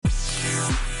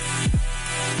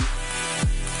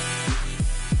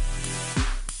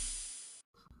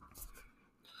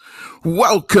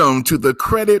Welcome to the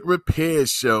Credit Repair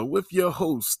Show with your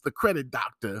host, the credit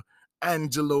doctor,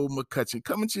 Angelo McCutcheon,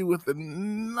 coming to you with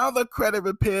another credit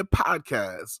repair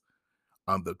podcast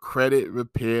on the credit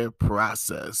repair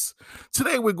process.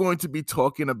 Today, we're going to be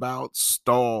talking about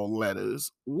stall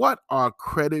letters. What are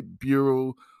credit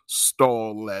bureau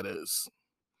stall letters?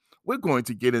 We're going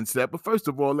to get into that. But first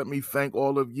of all, let me thank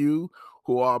all of you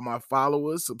who are my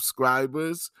followers,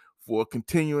 subscribers, for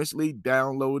continuously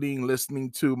downloading, listening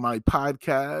to my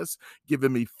podcast,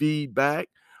 giving me feedback,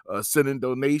 sending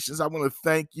donations. I want to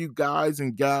thank you guys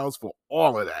and gals for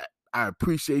all of that. I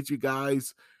appreciate you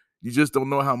guys. You just don't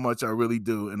know how much I really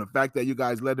do. And the fact that you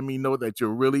guys letting me know that you're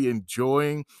really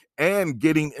enjoying and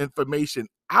getting information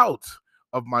out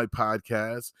of my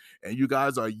podcast, and you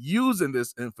guys are using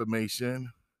this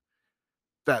information,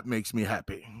 that makes me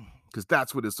happy, because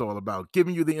that's what it's all about,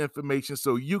 giving you the information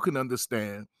so you can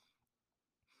understand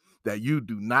that you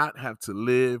do not have to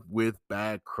live with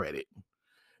bad credit,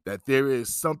 that there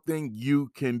is something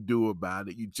you can do about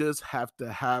it. You just have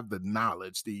to have the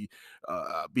knowledge, be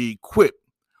equipped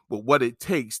with what it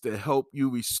takes to help you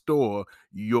restore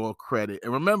your credit.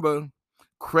 And remember,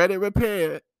 credit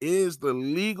repair is the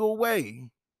legal way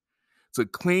to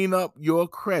clean up your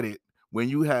credit when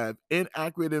you have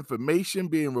inaccurate information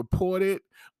being reported,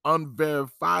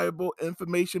 unverifiable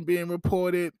information being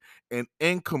reported, and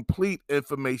incomplete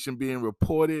information being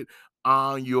reported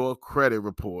on your credit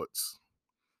reports.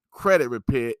 Credit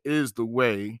repair is the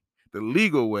way, the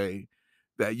legal way,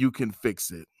 that you can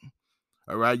fix it.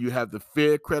 All right, you have the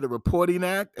Fair Credit Reporting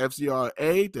Act,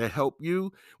 FCRA, to help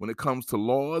you when it comes to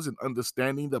laws and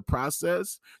understanding the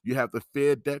process. You have the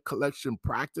Fair Debt Collection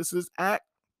Practices Act,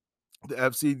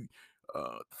 the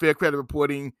Fair Credit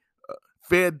Reporting,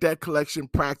 Fair Debt Collection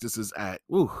Practices Act.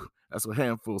 Ooh, that's a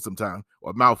handful sometimes,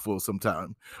 or a mouthful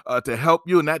sometimes, to help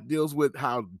you. And that deals with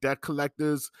how debt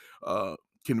collectors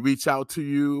can reach out to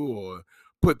you or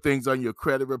put things on your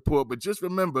credit report. But just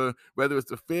remember, whether it's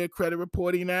the Fair Credit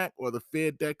Reporting Act or the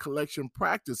Fair Debt Collection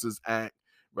Practices Act,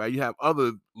 right? You have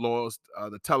other laws,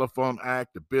 the Telephone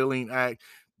Act, the Billing Act.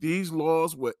 These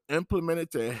laws were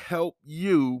implemented to help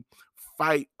you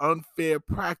fight unfair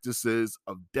practices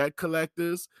of debt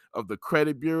collectors, of the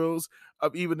credit bureaus,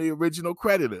 of even the original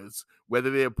creditors,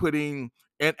 whether they're putting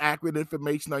inaccurate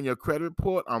information on your credit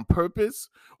report on purpose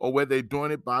or whether they're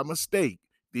doing it by mistake.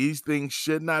 These things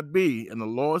should not be. And the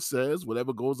law says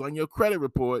whatever goes on your credit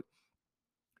report,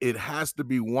 it has to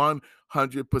be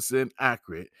 100%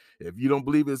 accurate. If you don't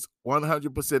believe it's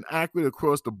 100% accurate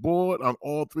across the board on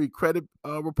all three credit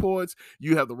reports,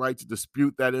 you have the right to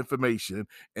dispute that information.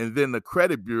 And then the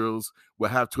credit bureaus will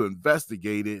have to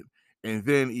investigate it and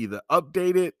then either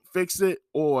update it, fix it,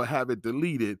 or have it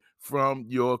deleted from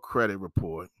your credit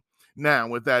report. Now,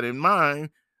 with that in mind,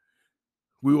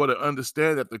 we want to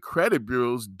understand that the credit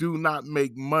bureaus do not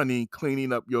make money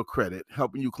cleaning up your credit,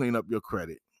 helping you clean up your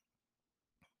credit.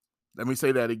 Let me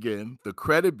say that again. The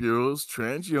credit bureaus,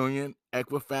 TransUnion,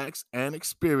 Equifax, and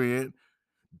Experian,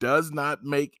 does not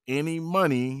make any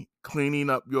money cleaning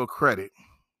up your credit.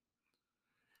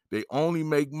 They only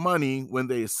make money when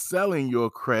they're selling your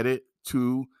credit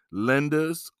to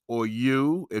lenders or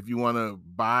you, if you want to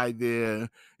buy their,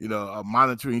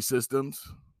 monitoring systems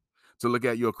to look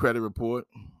at your credit report.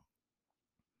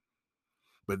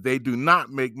 But they do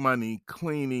not make money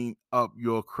cleaning up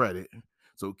your credit.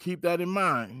 So keep that in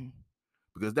mind,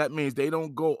 because that means they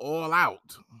don't go all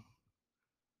out.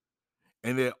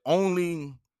 And they're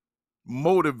only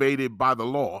motivated by the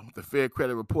law, the Fair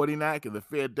Credit Reporting Act and the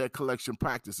Fair Debt Collection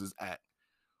Practices Act.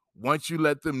 Once you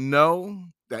let them know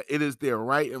that it is their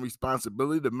right and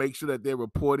responsibility to make sure that they're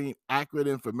reporting accurate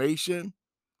information,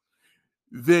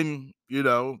 then,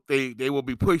 they will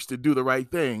be pushed to do the right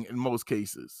thing in most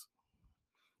cases.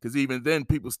 Because even then,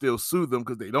 people still sue them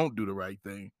because they don't do the right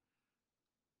thing.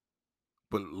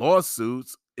 But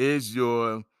lawsuits is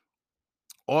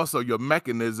also your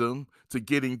mechanism to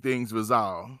getting things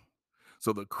resolved.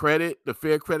 So the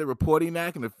Fair Credit Reporting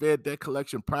Act and the Fair Debt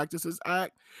Collection Practices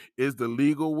Act is the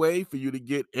legal way for you to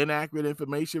get inaccurate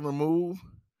information removed.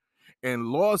 And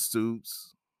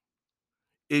lawsuits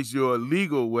is your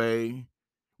legal way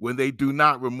when they do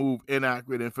not remove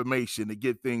inaccurate information to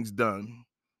get things done.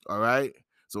 All right?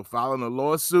 So filing a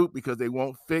lawsuit because they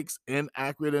won't fix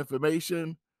inaccurate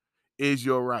information is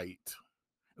your right.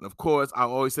 And of course, I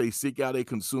always say seek out a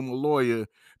consumer lawyer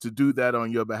to do that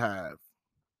on your behalf.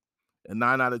 And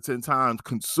 9 out of 10 times,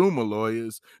 consumer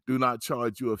lawyers do not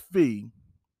charge you a fee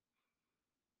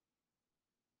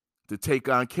to take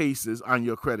on cases on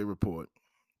your credit report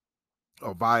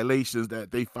or violations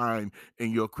that they find in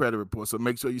your credit report. So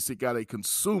make sure you seek out a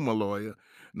consumer lawyer,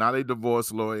 not a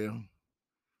divorce lawyer,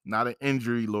 not an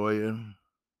injury lawyer.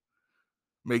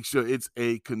 Make sure it's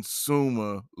a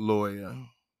consumer lawyer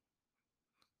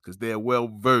because they're well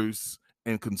versed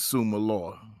in consumer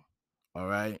law. All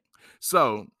right.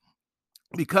 So,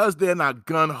 because they're not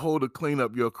gun ho to clean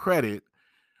up your credit,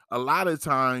 a lot of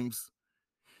times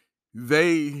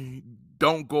they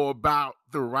don't go about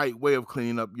the right way of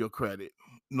cleaning up your credit.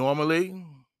 Normally,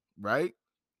 right?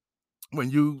 When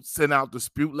you send out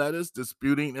dispute letters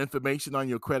disputing information on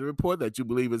your credit report that you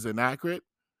believe is inaccurate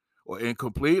or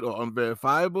incomplete or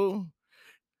unverifiable,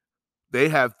 they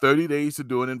have 30 days to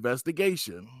do an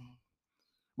investigation.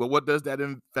 But what does that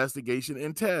investigation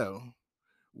entail?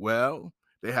 Well,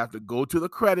 they have to go to the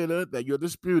creditor that you're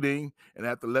disputing and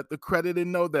have to let the creditor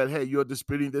know that, hey, you're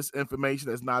disputing this information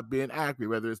that's not being accurate,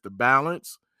 whether it's the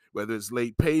balance, whether it's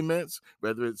late payments,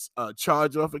 whether it's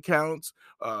charge-off accounts,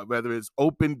 whether it's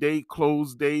open date,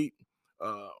 close date,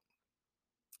 uh,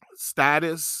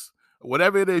 status,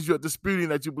 whatever it is you're disputing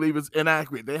that you believe is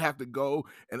inaccurate. They have to go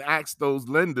and ask those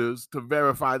lenders to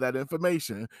verify that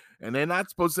information. And they're not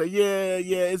supposed to say,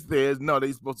 yeah, it's theirs. No,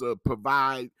 they're supposed to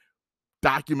provide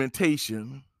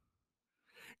documentation,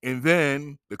 and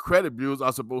then the credit bureaus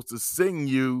are supposed to send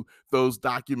you those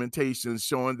documentations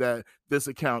showing that this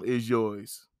account is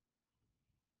yours,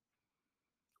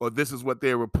 or this is what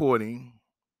they're reporting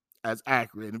as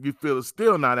accurate. And if you feel it's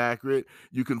still not accurate,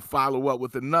 you can follow up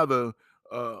with another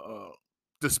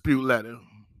dispute letter.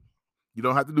 You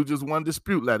don't have to do just one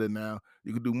dispute letter now.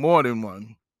 You can do more than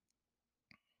one.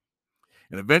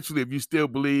 And eventually, if you still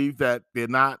believe that they're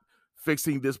not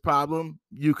fixing this problem,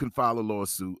 you can file a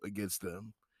lawsuit against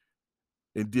them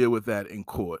and deal with that in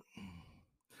court.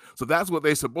 So that's what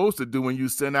they're supposed to do when you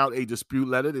send out a dispute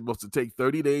letter. They're supposed to take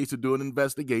 30 days to do an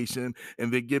investigation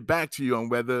and then get back to you on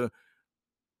whether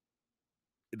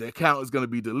the account is going to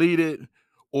be deleted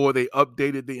or they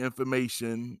updated the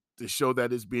information to show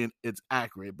that it's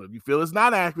accurate. But if you feel it's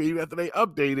not accurate, even after they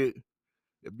update it,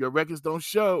 if your records don't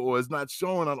show or it's not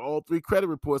showing on all three credit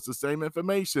reports the same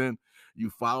information, you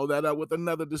follow that up with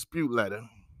another dispute letter.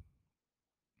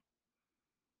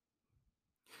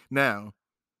 Now,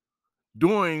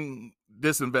 during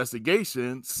this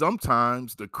investigation,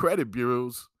 sometimes the credit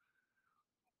bureaus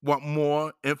want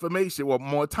more information, want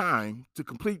more time to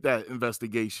complete that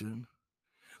investigation.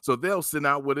 So they'll send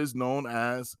out what is known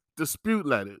as dispute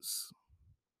letters.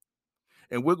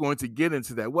 And we're going to get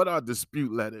into that. What are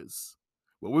dispute letters?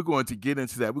 Well, we're going to get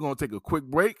into that. We're going to take a quick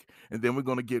break, and then we're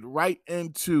going to get right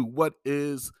into what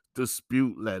is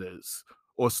dispute letters,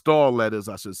 or stall letters,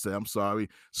 I should say. I'm sorry,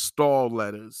 stall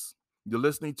letters. You're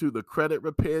listening to the Credit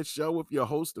Repair Show with your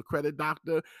host, the credit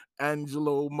doctor,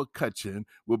 Angelo McCutcheon.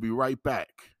 We'll be right back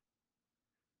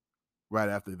right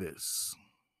after this.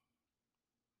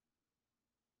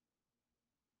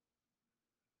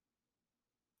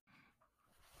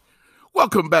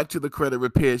 Welcome back to the Credit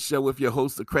Repair Show with your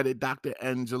host, the credit doctor,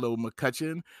 Angelo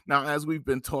McCutcheon. Now, as we've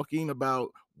been talking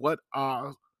about what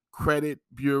are credit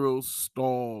bureau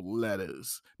stall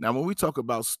letters. Now, when we talk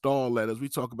about stall letters, we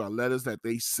talk about letters that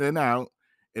they send out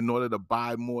in order to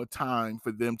buy more time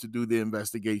for them to do the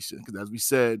investigation. Because as we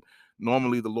said,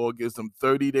 normally the law gives them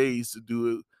 30 days to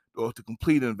do it or to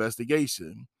complete an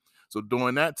investigation. So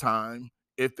during that time,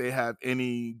 if they have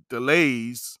any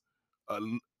delays,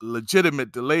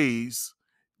 legitimate delays,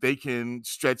 they can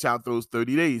stretch out those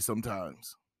 30 days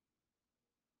sometimes.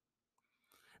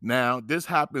 Now, this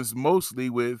happens mostly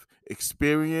with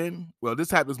Experian. Well,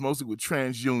 this happens mostly with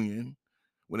TransUnion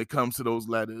when it comes to those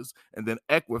letters. And then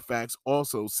Equifax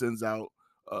also sends out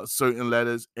certain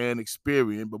letters, and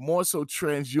Experian, but more so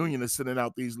TransUnion is sending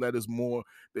out these letters more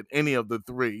than any of the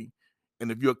three. And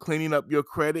if you're cleaning up your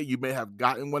credit, you may have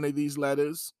gotten one of these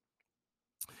letters.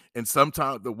 And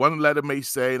sometimes the one letter may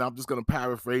say, and I'm just going to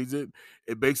paraphrase it,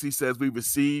 it basically says, we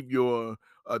received your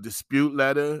dispute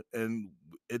letter and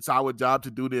it's our job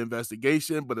to do the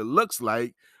investigation, but it looks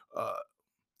like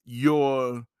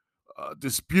your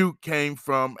dispute came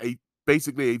from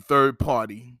basically a third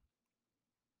party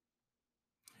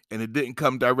and it didn't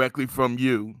come directly from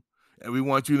you. And we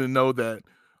want you to know that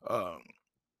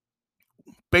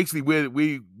basically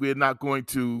we're not going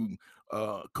to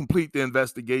complete the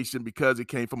investigation because it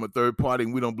came from a third party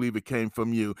and we don't believe it came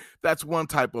from you. That's one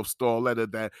type of stall letter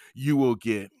that you will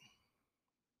get.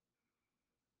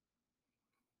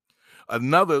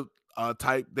 Another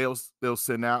type they'll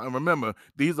send out, and remember,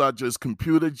 these are just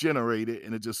computer generated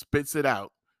and it just spits it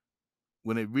out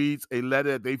when it reads a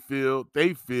letter that they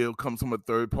feel comes from a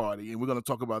third party. And we're going to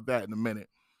talk about that in a minute.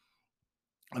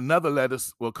 Another letter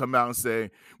will come out and say,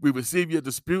 "We received your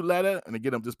dispute letter," and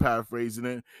again, I'm just paraphrasing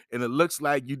it, "and it looks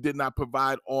like you did not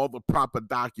provide all the proper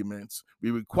documents.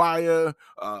 We require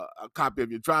a copy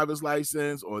of your driver's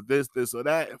license or this, or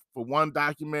that for one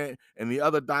document, and the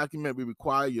other document, we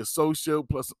require your social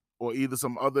plus or either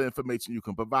some other information you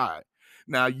can provide."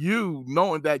 Now, you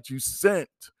knowing that you sent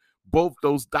both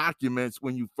those documents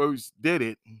when you first did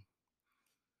it,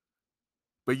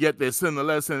 but yet they're sending a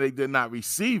letter saying they did not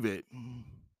receive it,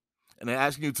 and they're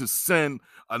asking you to send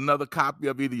another copy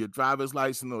of either your driver's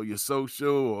license or your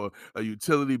social or a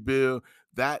utility bill,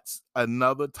 that's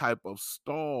another type of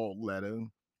stall letter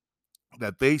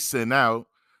that they send out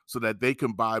so that they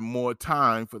can buy more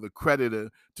time for the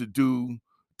creditor to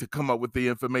come up with the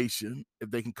information, if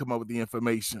they can come up with the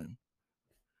information.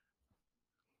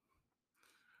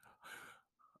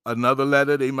 Another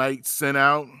letter they might send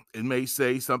out, it may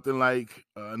say something like,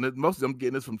 and most of them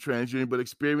getting this from TransUnion, but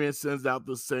Experience sends out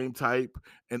the same type,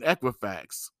 and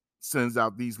Equifax sends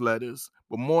out these letters.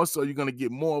 But more so, you're going to get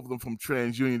more of them from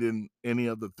TransUnion than any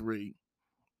of the three.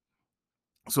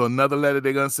 So another letter,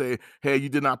 they're going to say, "Hey, you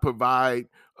did not provide,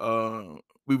 uh,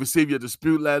 we received your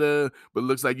dispute letter, but it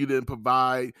looks like you didn't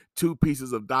provide two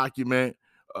pieces of document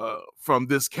from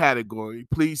this category.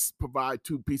 Please provide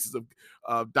two pieces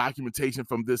of documentation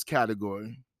from this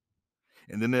category."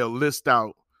 And then they'll list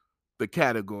out the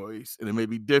categories, and it may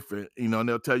be different, and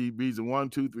they'll tell you reason 1,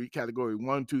 2, 3, category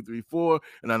 1, 2, 3, 4,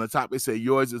 and on the top they say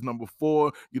yours is number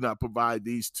 4. You not provide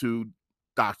these two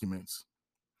documents.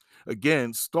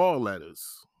 Again, stall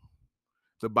letters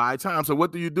to buy time. So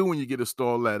what do you do when you get a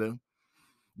stall letter?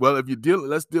 Well,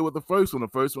 let's deal with the first one. The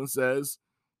first one says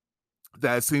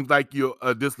that it seems like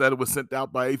this letter was sent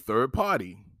out by a third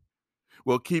party.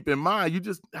 Well, keep in mind, you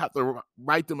just have to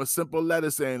write them a simple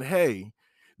letter saying, "Hey,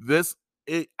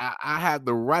 I have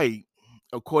the right,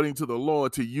 according to the law,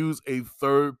 to use a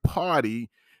third party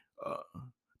uh,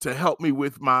 to help me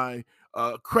with my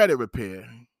credit repair."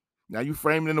 Now, you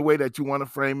frame it in the way that you want to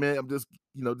frame it. I'm just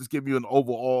giving you an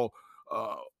overall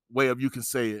uh, way of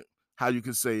how you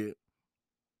can say it.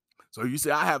 So you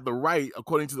say, "I have the right,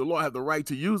 according to the law, I have the right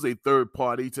to use a third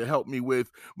party to help me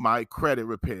with my credit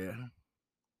repair.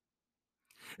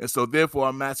 And so, therefore,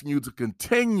 I'm asking you to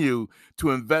continue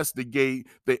to investigate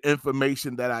the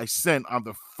information that I sent on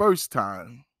the first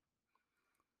time.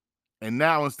 And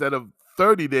now, instead of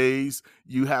 30 days,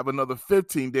 you have another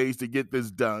 15 days to get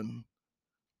this done.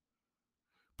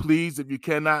 Please, if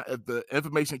the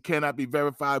information cannot be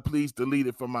verified, please delete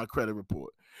it from my credit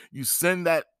report." You send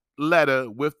that letter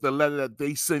with the letter that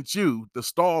they sent you, the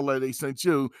stall letter they sent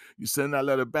you. You send that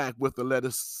letter back with the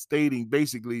letter stating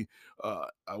basically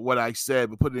what I said,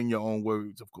 but put it in your own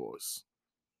words, of course.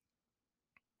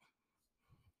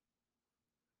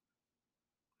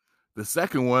 The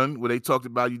second one, where they talked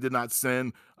about you did not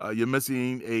send, you're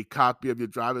missing a copy of your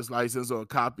driver's license or a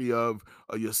copy of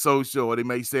your social, or they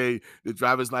may say the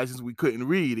driver's license we couldn't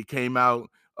read. It came out,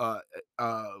 uh,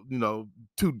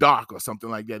 too dark or something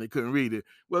like that. They couldn't read it.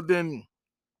 Well, then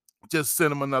just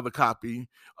send them another copy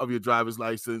of your driver's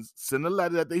license. Send the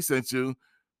letter that they sent you.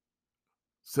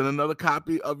 Send another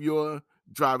copy of your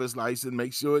driver's license.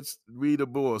 Make sure it's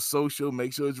readable, or social.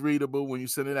 Make sure it's readable when you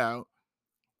send it out.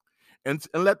 And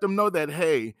let them know that,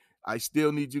 hey, I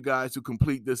still need you guys to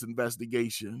complete this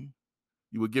investigation.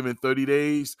 You were given 30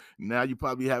 days. Now you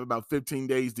probably have about 15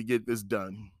 days to get this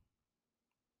done.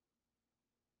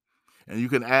 And you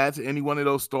can add to any one of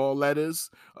those stall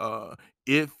letters.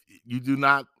 If you do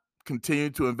not continue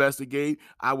to investigate,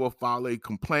 I will file a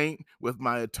complaint with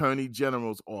my attorney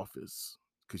general's office,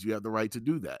 because you have the right to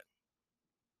do that.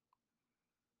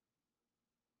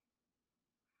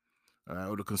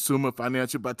 Or the Consumer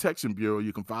Financial Protection Bureau,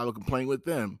 you can file a complaint with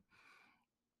them.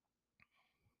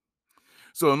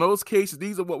 So in those cases,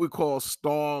 these are what we call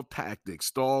stall tactics,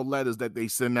 stall letters that they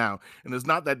send out. And it's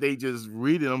not that they just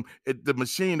read them.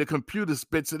 The computer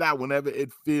spits it out whenever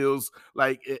it feels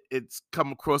like it's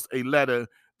come across a letter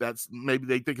that's maybe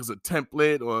they think is a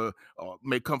template or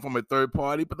may come from a third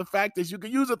party. But the fact is, you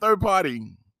can use a third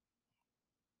party.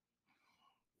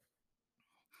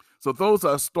 So those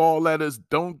are stall letters.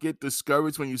 Don't get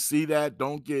discouraged when you see that.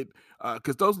 Don't get,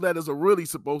 because those letters are really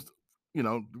supposed to,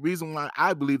 the reason why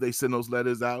I believe they send those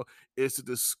letters out is to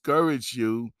discourage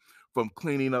you from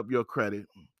cleaning up your credit,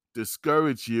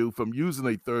 discourage you from using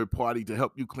a third party to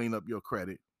help you clean up your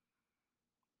credit.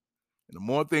 And the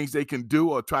more things they can do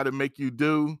or try to make you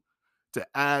do to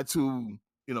add to,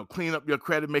 clean up your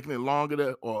credit, making it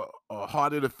longer or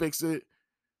harder to fix it,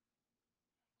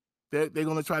 they're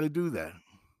going to try to do that.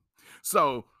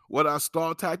 So, what are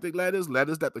stall tactic letters?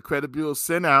 Letters that the credit bureau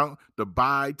send out to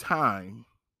buy time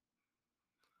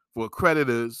for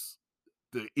creditors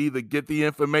to either get the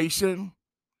information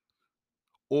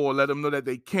or let them know that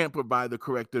they can't provide the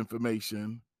correct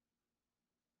information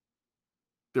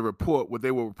to report what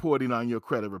they were reporting on your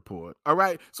credit report. All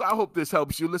right. So I hope this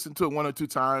helps you. Listen to it 1 or 2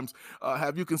 times.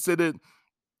 Have you considered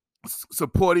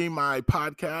supporting my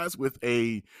podcast with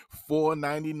a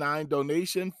 $4.99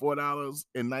 donation,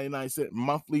 $4.99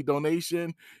 monthly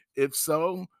donation? If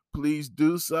so, please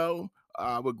do so.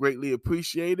 I would greatly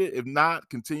appreciate it. If not,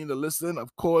 continue to listen,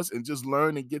 of course, and just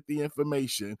learn and get the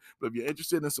information. But if you're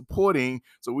interested in supporting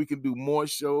so we can do more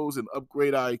shows and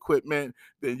upgrade our equipment,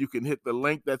 then you can hit the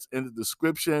link that's in the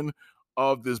description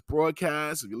of this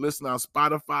broadcast. If you listen on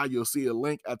Spotify, you'll see a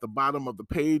link at the bottom of the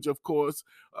page, of course.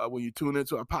 When you tune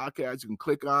into our podcast, you can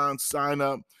click on sign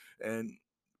up, and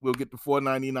we'll get the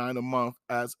 $4.99 a month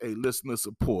as a listener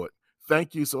support.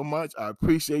 Thank you so much. I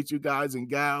appreciate you guys and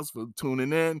gals for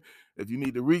tuning in. If you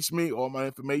need to reach me, all my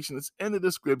information is in the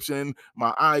description, my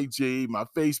IG, my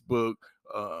Facebook,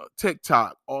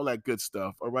 TikTok, all that good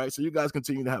stuff. All right. So you guys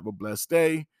continue to have a blessed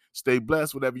day. Stay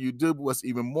blessed, whatever you do. But what's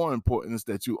even more important is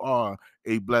that you are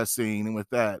a blessing. And with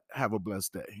that, have a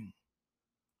blessed day.